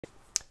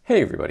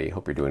Hey everybody,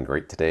 hope you're doing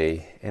great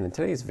today. And in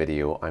today's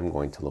video, I'm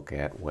going to look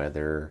at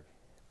whether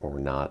or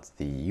not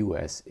the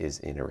US is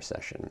in a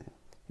recession.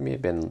 You may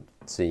have been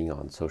seeing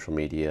on social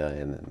media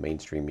and the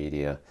mainstream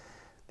media,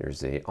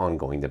 there's an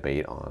ongoing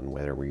debate on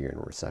whether we're in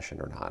a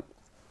recession or not.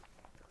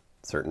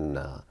 Certain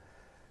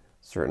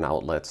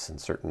outlets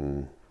and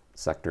certain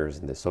sectors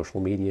in the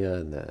social media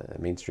and the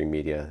mainstream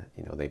media,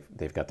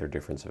 they've got their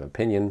difference of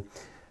opinion.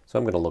 So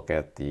I'm going to look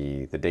at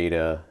the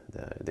data,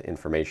 the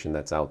information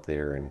that's out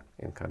there, and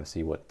kind of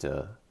see what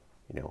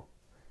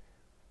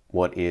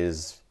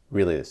is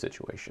really the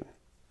situation.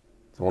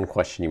 So one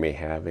question you may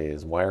have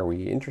is, why are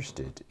we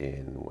interested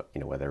in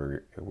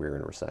whether we're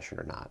in a recession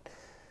or not?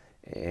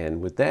 And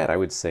with that, I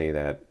would say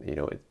that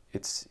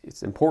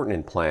it's important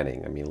in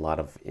planning. I mean, a lot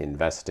of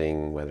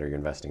investing, whether you're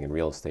investing in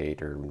real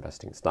estate or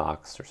investing in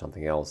stocks or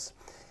something else,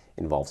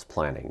 involves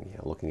planning.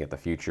 Looking at the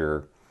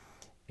future.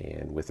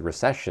 And with the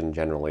recession,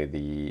 generally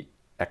the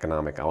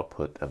economic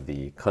output of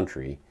the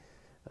country,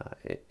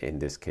 in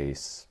this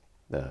case,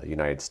 the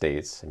United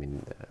States,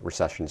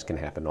 recessions can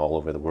happen all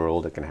over the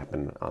world. It can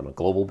happen on a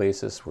global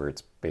basis where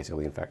it's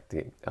basically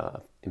impacting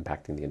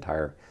the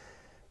entire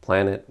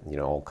planet,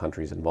 all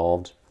countries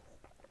involved.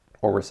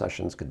 Or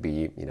recessions could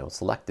be,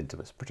 selected to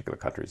particular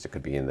countries. It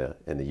could be in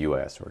the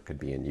U.S. or it could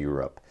be in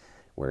Europe,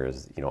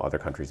 whereas, other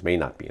countries may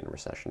not be in a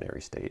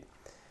recessionary state.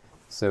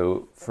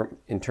 So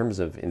in terms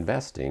of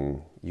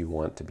investing, you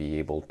want to be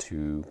able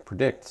to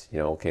predict,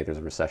 okay, there's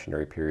a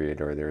recessionary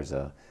period or there's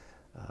a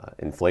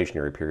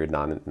inflationary period,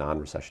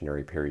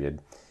 non-recessionary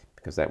period,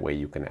 because that way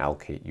you can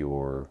allocate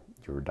your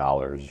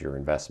dollars, your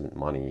investment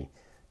money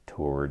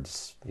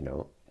towards,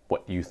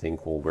 what you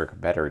think will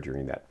work better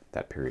during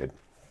that period,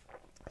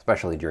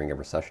 especially during a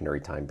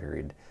recessionary time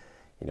period.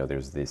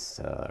 There's this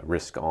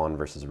risk on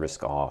versus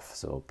risk off.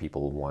 So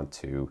people want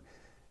to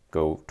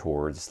go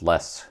towards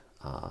less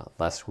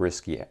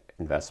risky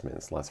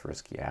investments, less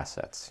risky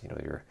assets.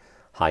 Your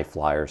high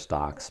flyer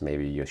stocks,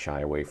 maybe you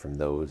shy away from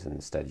those and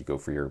instead you go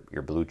for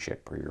your blue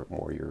chip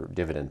or your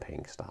dividend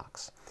paying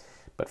stocks.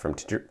 But from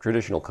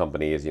traditional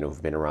companies,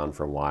 who've been around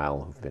for a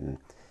while, who've been,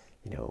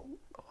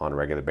 on a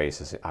regular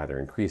basis, either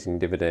increasing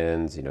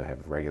dividends,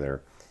 have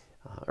regular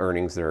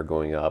earnings that are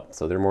going up.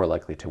 So they're more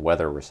likely to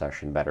weather a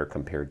recession better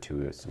compared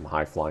to some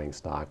high flying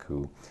stock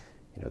who,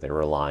 they're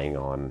relying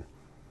on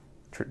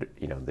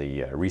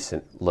the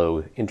recent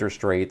low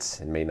interest rates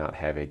and may not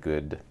have a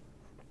good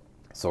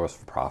source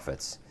for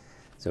profits.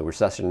 So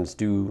recessions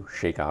do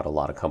shake out a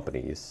lot of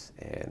companies,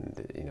 and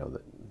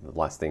the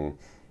last thing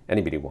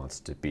anybody wants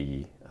to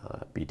be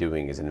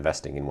doing is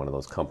investing in one of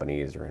those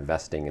companies or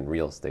investing in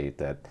real estate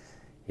that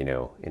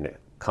in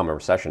come a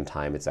recession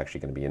time, it's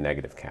actually going to be a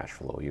negative cash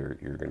flow. You're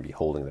going to be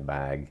holding the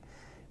bag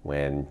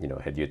when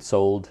had you had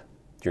sold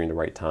during the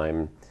right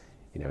time,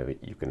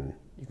 you can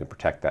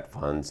protect that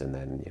funds, and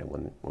then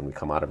when we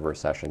come out of a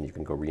recession, you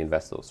can go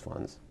reinvest those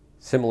funds.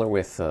 Similar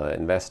with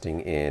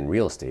investing in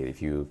real estate.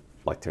 If you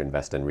like to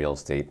invest in real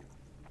estate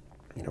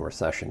in a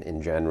recession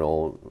in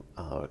general,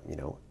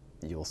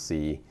 you'll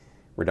see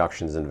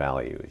reductions in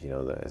value.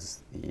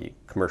 As the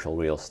commercial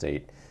real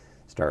estate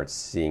starts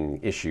seeing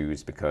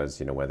issues because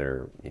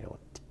whether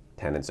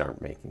tenants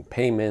aren't making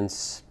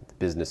payments,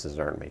 businesses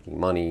aren't making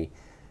money,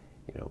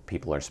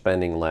 people are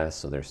spending less,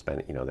 so they're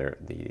spending,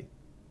 the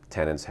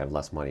tenants have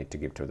less money to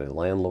give to their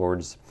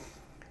landlords.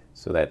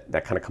 So that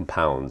kind of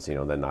compounds,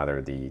 then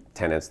either the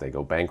tenants, they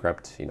go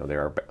bankrupt,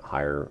 there are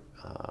higher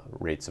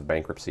rates of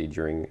bankruptcy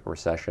during a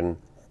recession.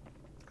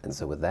 And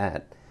so with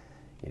that,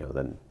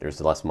 then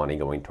there's less money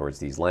going towards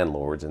these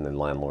landlords, and then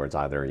landlords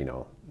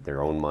either,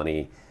 their own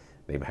money,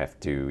 they have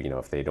to,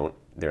 if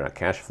they're not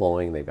cash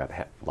flowing, they've got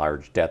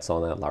large debts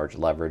on that, large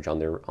leverage on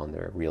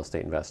their real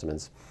estate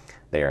investments.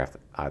 They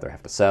either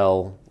have to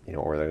sell,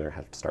 or they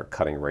have to start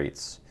cutting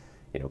rates,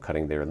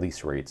 cutting their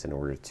lease rates in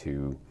order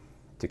to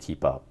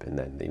keep up. And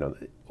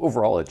then,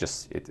 overall,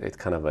 it's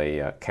kind of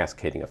a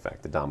cascading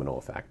effect, a domino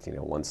effect.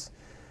 Once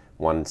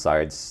one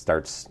side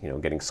starts,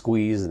 getting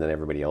squeezed, then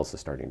everybody else is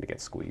starting to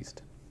get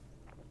squeezed.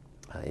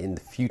 In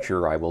the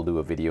future, I will do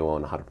a video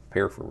on how to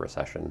prepare for a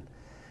recession.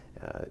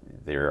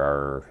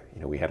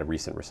 We had a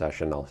recent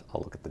recession. I'll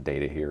look at the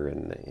data here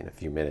in a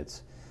few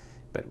minutes.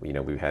 But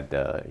we've had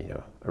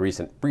a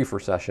recent brief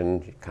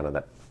recession, kind of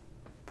that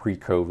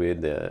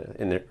pre-COVID,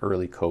 in the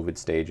early COVID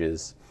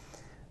stages.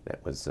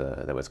 That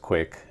was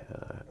quick,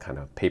 kind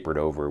of papered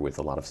over with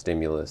a lot of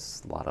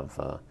stimulus, a lot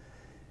of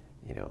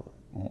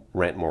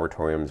rent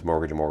moratoriums,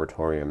 mortgage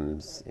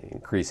moratoriums,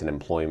 increase in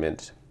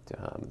employment.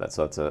 That's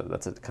a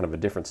kind of a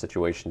different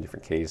situation,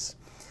 different case.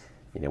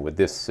 With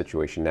this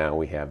situation now,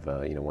 we have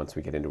once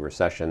we get into a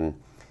recession,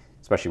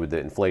 especially with the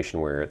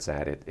inflation where it's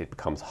at, it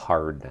becomes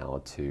hard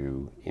now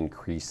to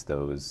increase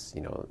those,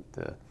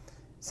 to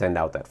send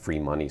out that free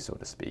money, so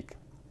to speak.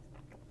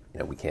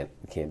 We can't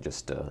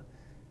just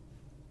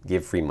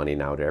give free money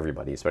now to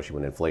everybody, especially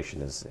when inflation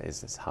is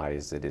as high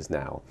as it is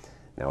now.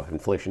 Now, if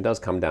inflation does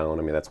come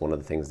down, that's one of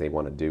the things they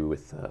want to do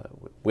with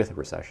a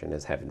recession,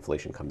 is have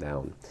inflation come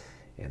down,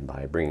 and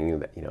by bringing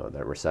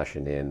that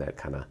recession in,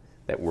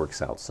 that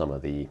works out some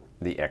of the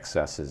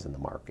excesses in the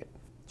market.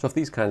 So if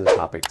these kinds of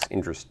topics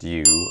interest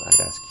you,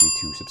 I'd ask you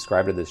to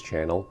subscribe to this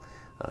channel.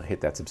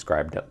 Hit that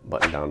subscribe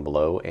button down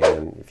below,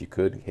 and if you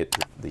could, hit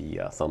the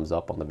thumbs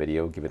up on the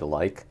video, give it a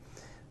like.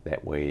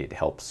 That way it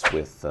helps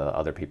with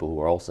other people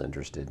who are also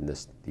interested in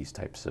these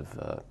types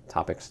of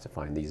topics to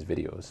find these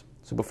videos.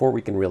 So before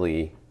we can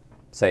really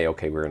say,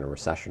 okay, we're in a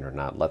recession or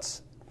not,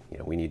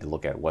 we need to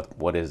look at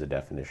what is the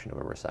definition of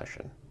a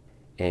recession.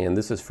 And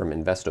this is from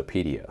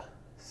Investopedia.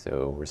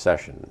 So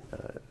recession.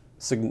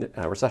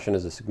 Recession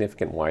is a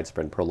significant,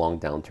 widespread, prolonged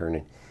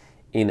downturn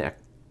in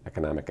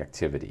economic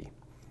activity.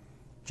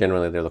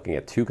 Generally, they're looking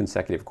at 2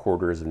 consecutive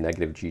quarters of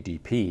negative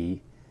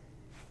GDP.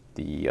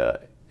 The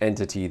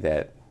entity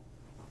that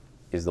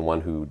is the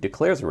one who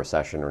declares a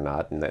recession or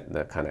not, and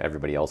that kind of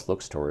everybody else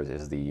looks towards,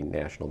 is the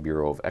National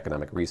Bureau of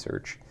Economic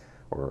Research,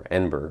 or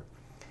NBER.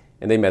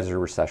 And they measure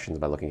recessions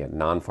by looking at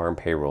non-farm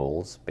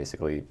payrolls,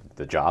 basically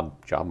the job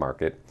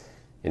market,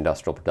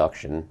 industrial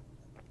production,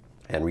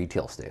 and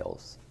retail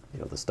sales.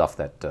 The stuff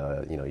that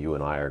you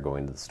and I are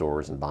going to the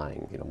stores and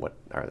buying. What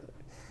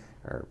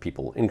are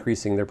people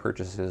increasing their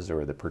purchases,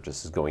 or are the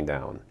purchases going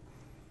down?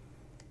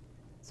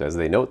 So as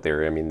they note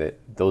there,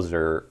 those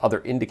are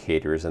other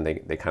indicators, and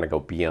they kind of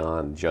go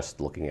beyond just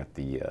looking at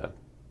the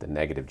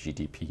negative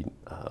GDP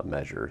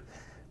measure,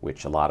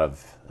 which a lot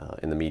of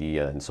in the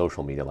media and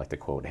social media like to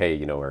quote,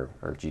 hey,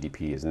 our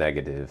GDP is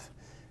negative,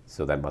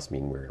 so that must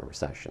mean we're in a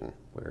recession.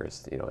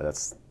 Whereas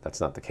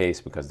that's not the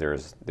case, because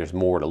there's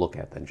more to look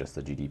at than just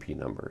the GDP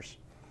numbers.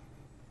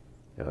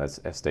 As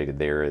stated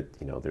there,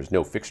 there's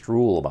no fixed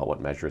rule about what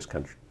measures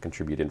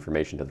contribute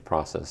information to the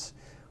process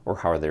or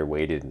how they're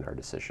weighted in our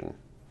decision.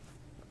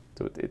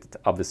 So it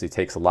obviously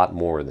takes a lot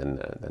more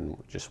than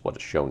just what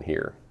is shown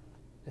here.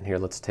 And here,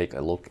 let's take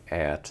a look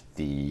at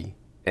the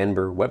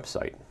NBER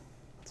website.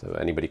 So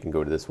anybody can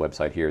go to this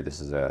website here. This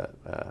is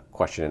a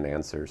question and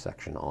answer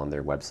section on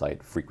their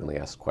website, frequently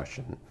asked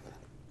question.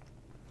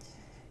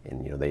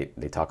 And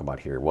they talk about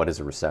here, what is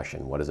a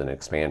recession? What is an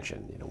expansion?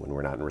 When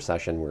we're not in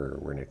recession,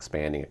 we're in an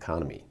expanding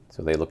economy.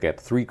 So they look at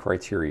 3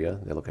 criteria.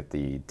 They look at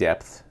the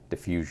depth,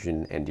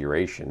 diffusion, and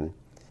duration.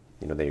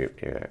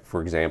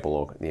 For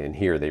example, in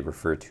here they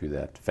refer to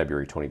that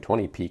February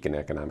 2020 peak in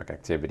economic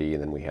activity,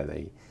 and then we had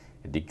a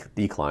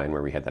decline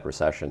where we had that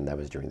recession. That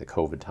was during the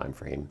COVID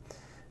timeframe.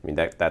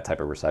 That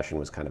type of recession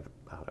was kind of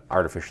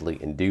artificially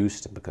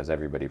induced, because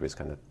everybody was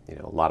kind of,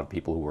 a lot of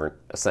people who weren't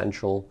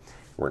essential,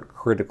 weren't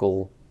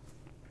critical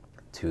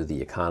to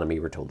the economy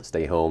were told to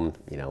stay home,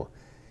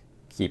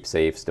 keep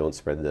safe, don't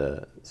spread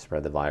the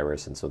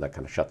virus, and so that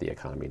kind of shut the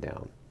economy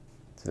down.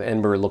 So the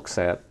NBER looks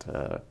at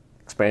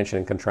expansion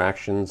and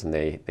contractions, and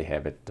they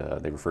have it.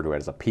 They refer to it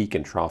as a peak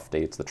and trough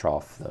dates. The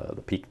trough,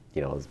 the peak,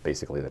 is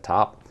basically the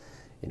top.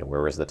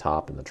 Where is the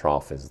top, and the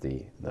trough is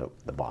the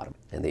bottom.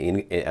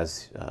 And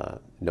as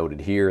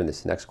noted here in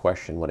this next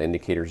question, what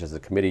indicators does the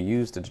committee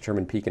use to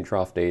determine peak and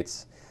trough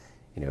dates?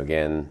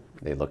 Again,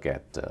 they look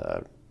at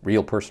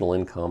real personal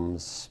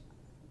incomes,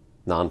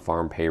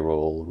 non-farm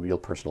payroll, real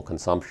personal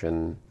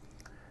consumption,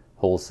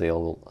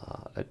 wholesale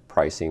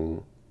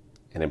pricing,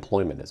 and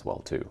employment as well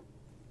too.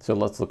 So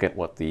let's look at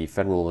what the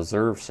Federal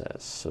Reserve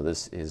says. So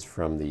this is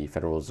from the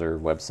Federal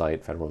Reserve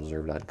website,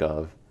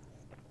 federalreserve.gov,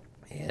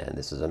 and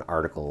this is an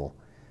article,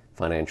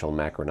 Financial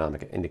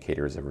Macroeconomic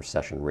Indicators of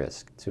Recession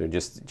Risk. So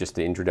just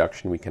the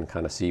introduction, we can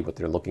kind of see what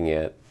they're looking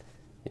at.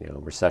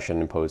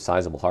 Recession imposed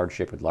sizable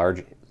hardship with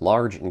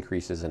large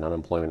increases in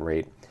unemployment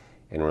rate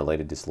and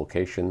related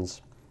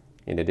dislocations.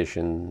 In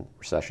addition,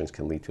 recessions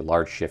can lead to a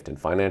large shift in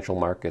financial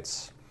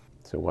markets.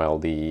 So while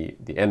the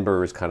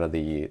NBER is kind of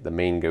the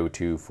main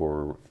go-to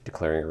for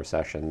declaring a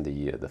recession,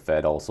 the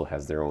Fed also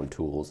has their own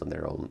tools and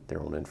their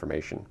own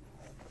information.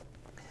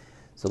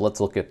 So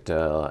let's look at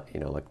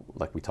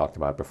like we talked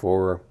about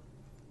before,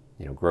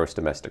 gross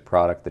domestic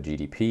product, the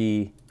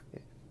GDP.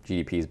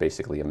 GDP is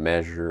basically a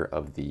measure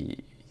of the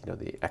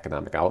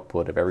economic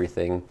output of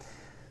everything.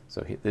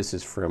 So this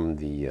is from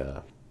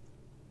the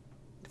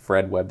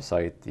FRED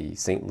website, the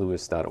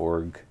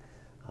stlouis.org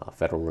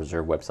Federal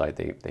Reserve website.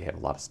 They have a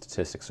lot of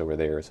statistics over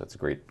there, so it's a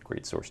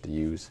great source to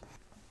use.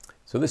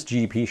 So this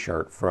GDP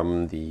chart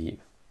from the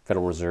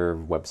Federal Reserve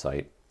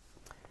website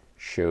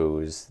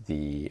shows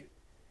the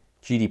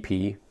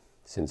GDP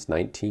since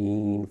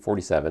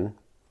 1947.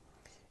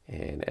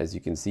 And as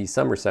you can see,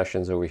 some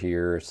recessions over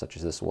here, such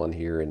as this one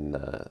here in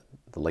the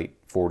late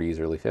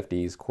 40s, early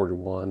 50s, quarter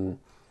 4,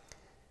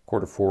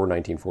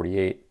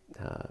 1948,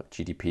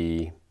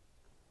 GDP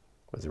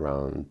was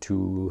around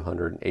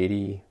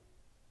 280,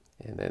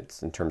 and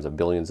that's in terms of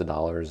billions of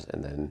dollars,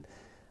 and then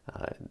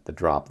the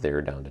drop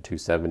there down to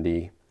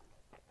 270.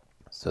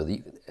 So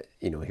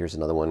here's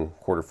another one,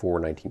 quarter 4,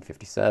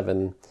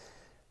 1957,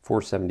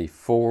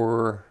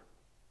 474.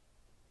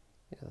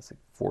 Yeah, that's like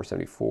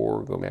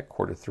 474. Go back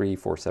quarter 3,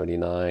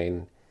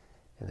 479,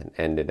 and then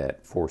ended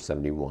at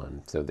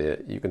 471. So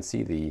you can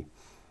see the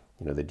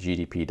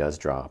GDP does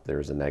drop.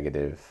 There's a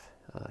negative.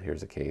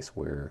 Here's a case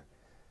where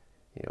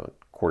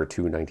quarter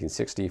 2,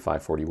 1960,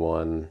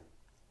 541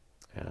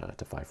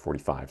 to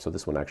 545. So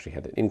this one actually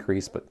had an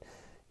increase, but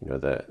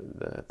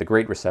the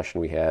Great Recession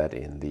we had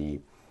in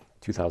the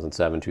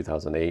 2007,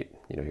 2008,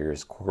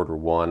 here's quarter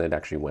one. It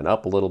actually went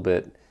up a little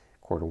bit.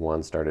 Quarter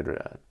one started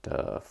at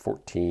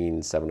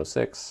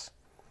 14,706,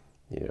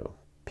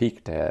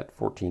 peaked at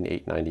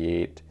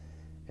 14,898,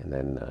 and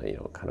then,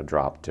 kind of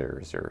dropped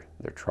to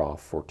their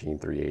trough,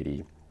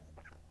 14,380.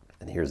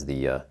 And here's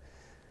the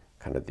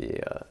kind of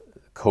the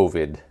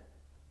COVID.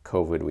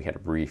 We had a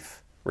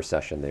brief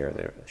recession there.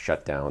 They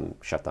shut down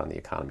the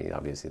economy.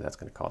 Obviously, that's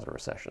going to cause a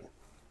recession.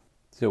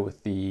 So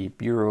with the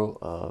Bureau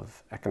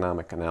of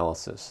Economic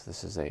Analysis,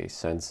 this is a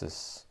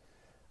census,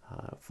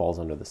 falls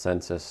under the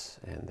census,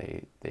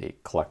 and they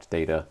collect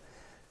data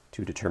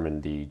to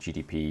determine the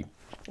GDP.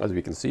 As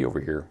we can see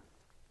over here,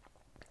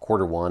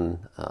 quarter one,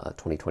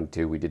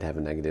 2022, we did have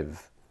a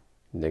negative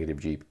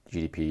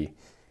GDP.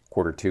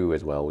 Quarter two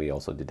as well, we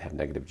also did have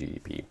negative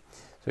GDP.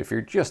 So if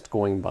you're just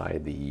going by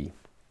the,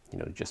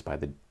 just by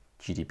the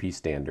GDP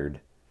standard,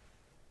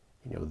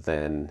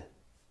 then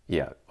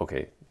yeah,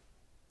 okay,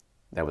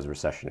 that was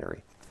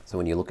recessionary. So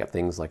when you look at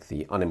things like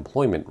the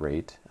unemployment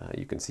rate,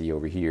 you can see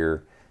over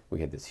here, we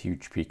had this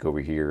huge peak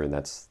over here, and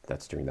that's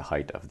during the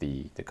height of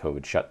the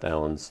COVID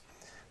shutdowns.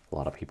 A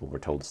lot of people were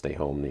told to stay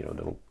home,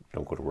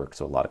 don't go to work.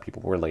 So a lot of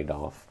people were laid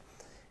off.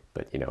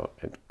 But,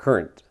 at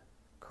current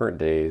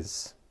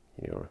days,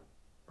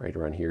 right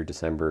around here,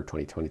 December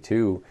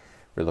 2022,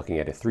 we're looking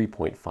at a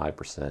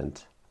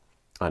 3.5%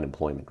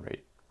 unemployment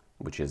rate,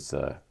 which is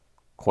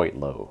quite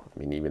low. I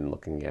mean, even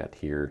looking at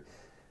here,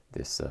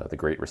 the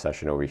Great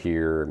Recession over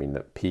here, I mean, the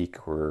peak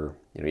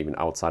even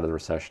outside of the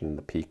recession,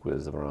 the peak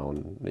was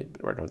around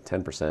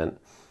 10%.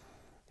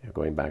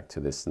 Going back to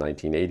this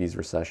 1980s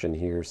recession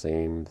here,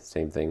 same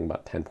thing,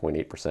 about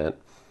 10.8%.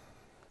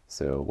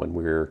 So when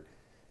we're,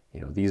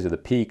 these are the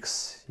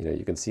peaks,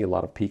 you can see a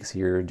lot of peaks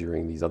here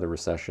during these other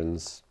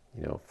recessions,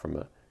 from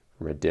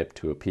a dip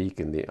to a peak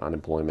in the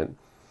unemployment.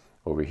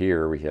 Over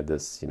here, we had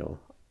this,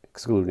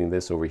 excluding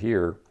this over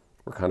here,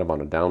 we're kind of on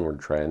a downward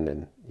trend,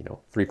 and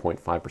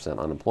 3.5%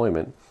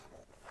 unemployment.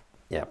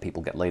 Yeah,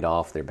 people get laid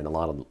off. There have been a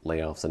lot of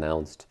layoffs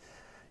announced.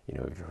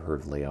 You've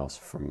heard of layoffs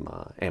from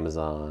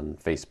Amazon,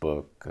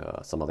 Facebook,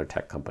 some other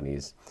tech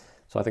companies.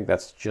 So I think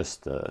that's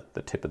just the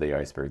tip of the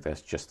iceberg.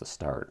 That's just the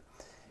start.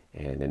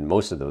 And in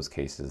most of those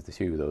cases,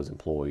 those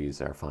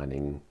employees are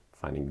finding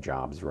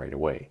jobs right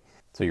away.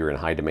 So you're in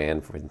high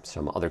demand for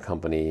some other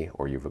company,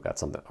 or you've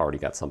already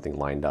got something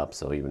lined up.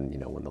 So even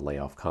when the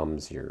layoff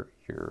comes, you're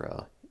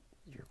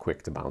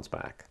quick to bounce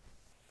back.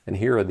 And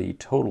here are the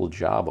total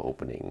job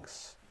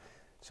openings.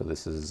 So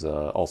this is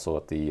also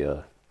at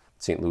the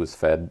St. Louis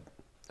Fed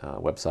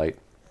website.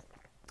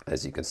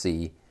 As you can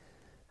see,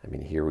 I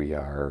mean, here we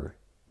are.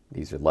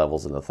 These are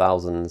levels in the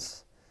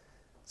thousands.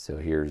 So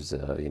here's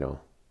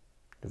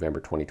November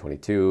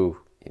 2022.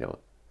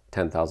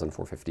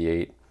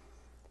 10,458.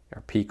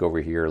 Our peak over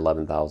here,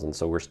 11,000.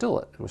 So we're still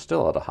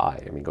at a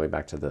high. I mean, going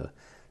back to the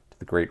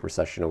Great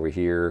Recession over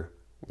here,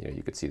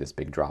 you could see this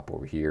big drop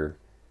over here.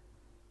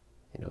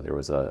 There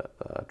was a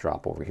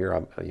drop over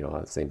here.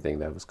 Same thing,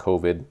 that was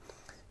COVID,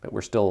 but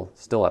we're still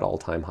at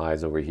all-time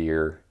highs over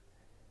here.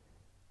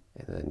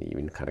 And then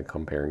even kind of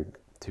comparing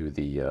to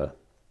the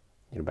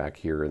back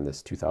here in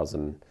this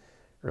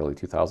early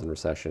 2000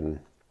 recession,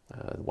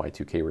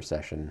 Y2K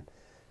recession,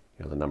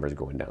 the numbers are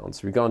going down.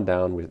 So we've gone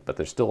down, but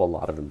there's still a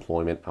lot of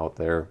employment out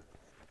there.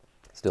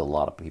 Still a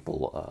lot of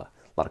people, a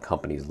lot of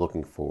companies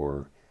looking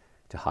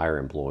to hire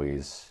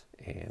employees,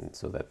 and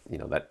so that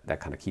that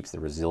kind of keeps the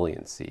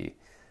resiliency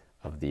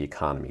of the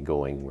economy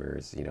going.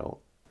 Whereas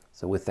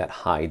so with that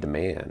high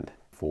demand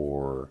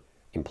for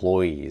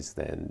employees,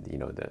 then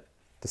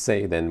to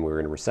say then we're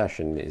in a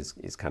recession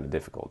is kind of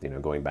difficult.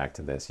 Going back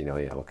to this, yeah,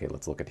 okay,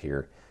 let's look at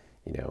here.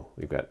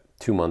 We've got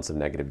 2 months of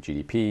negative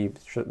GDP.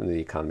 The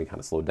economy kind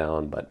of slowed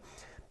down, but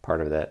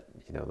part of that,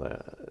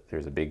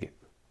 there's a big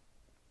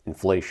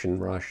inflation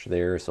rush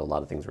there. So a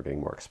lot of things were getting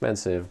more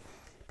expensive.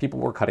 People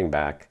were cutting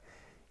back,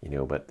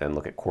 but then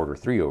look at quarter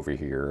three over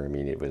here. I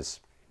mean, it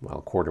was,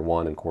 quarter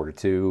one and quarter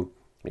two.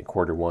 I mean,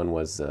 quarter one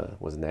was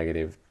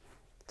negative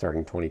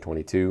starting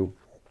 2022,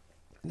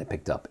 and it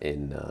picked up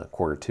in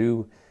quarter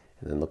two.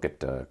 And then look at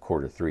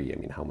quarter three. I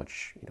mean, how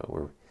much,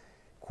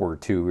 quarter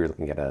two, we're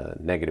looking at a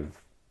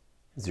negative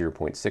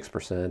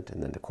 0.6%,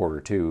 and then to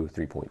quarter two,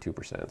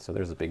 3.2%. So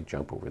there's a big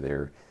jump over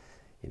there.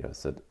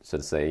 So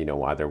to say,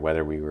 whether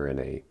we were in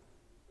a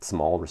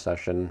small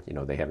recession,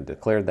 they haven't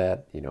declared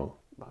that, it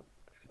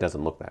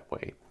doesn't look that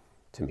way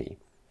to me.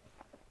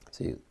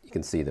 So you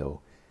can see though,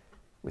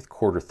 with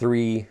quarter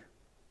three,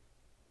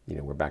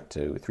 we're back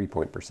to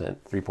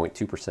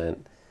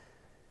 3.2%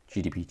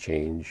 GDP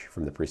change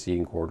from the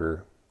preceding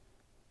quarter.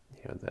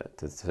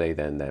 To say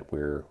then that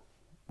we're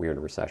in a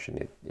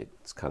recession,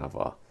 it's kind of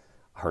a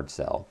hard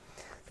sell.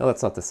 Now,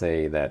 that's not to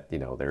say that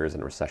there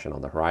isn't a recession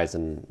on the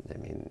horizon. I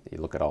mean, you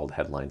look at all the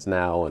headlines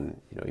now,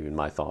 and even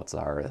my thoughts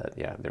are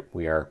that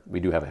we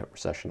do have a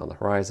recession on the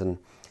horizon.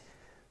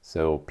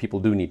 So people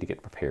do need to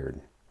get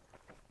prepared.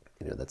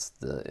 That's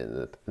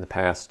in the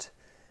past,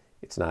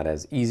 it's not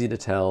as easy to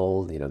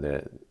tell.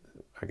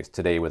 I guess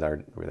today with our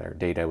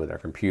data, with our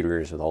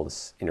computers, with all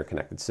this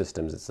interconnected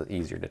systems, it's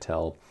easier to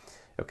tell.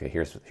 okay,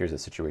 here's a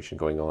situation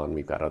going on.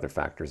 We've got other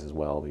factors as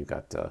well. We've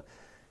got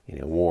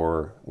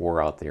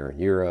war out there in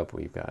Europe.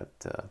 We've got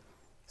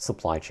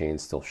supply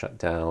chains still shut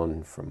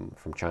down from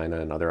China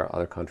and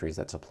other countries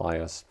that supply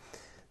us.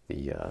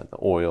 The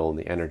oil and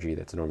the energy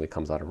that normally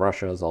comes out of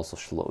Russia is also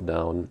slowed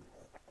down,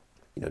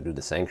 due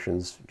to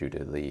sanctions, due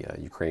to the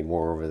Ukraine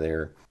war over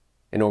there,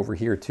 and over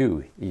here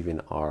too.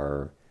 Even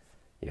our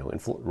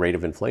rate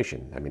of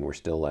inflation. I mean, we're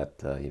still at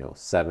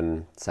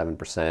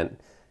 7%.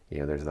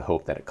 There's the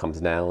hope that it comes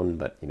down,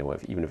 but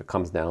even if it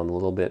comes down a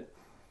little bit,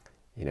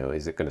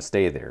 is it going to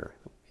stay there?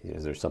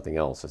 Is there something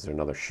else? Is there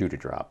another shoe to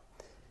drop?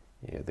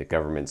 The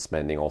government's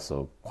spending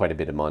also quite a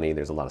bit of money.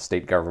 There's a lot of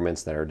state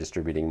governments that are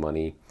distributing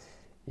money,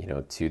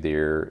 to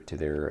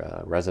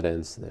their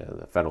residents.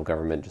 The federal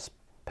government just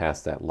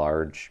passed that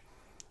large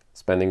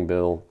spending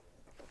bill,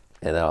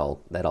 and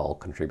that all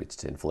contributes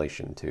to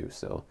inflation too.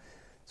 So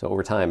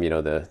over time,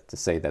 to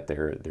say that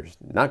there's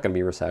not going to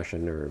be a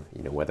recession, or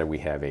whether we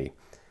have a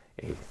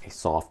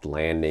soft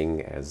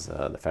landing as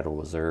the Federal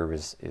Reserve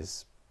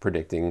is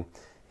predicting,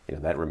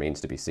 that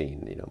remains to be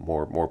seen.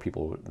 More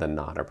people than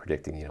not are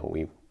predicting,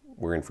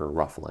 we're in for a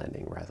rough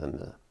landing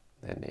rather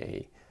than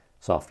a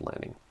soft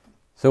landing.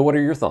 So what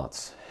are your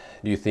thoughts?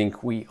 Do you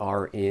think we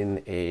are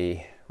in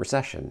a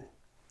recession?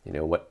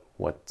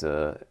 What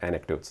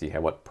anecdotes do you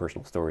have? What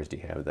personal stories do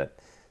you have that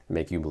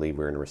make you believe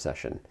we're in a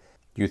recession?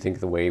 Do you think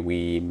the way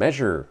we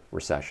measure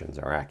recessions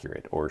are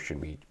accurate, or should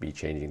we be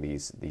changing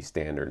these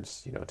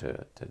standards,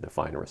 to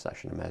define a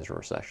recession, to measure a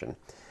recession?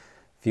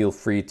 Feel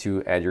free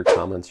to add your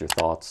comments, your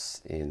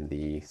thoughts in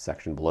the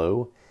section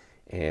below.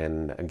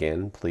 And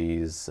again,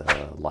 please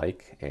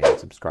like and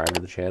subscribe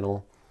to the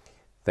channel.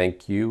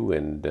 Thank you,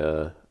 and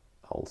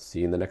I'll see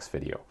you in the next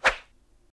video.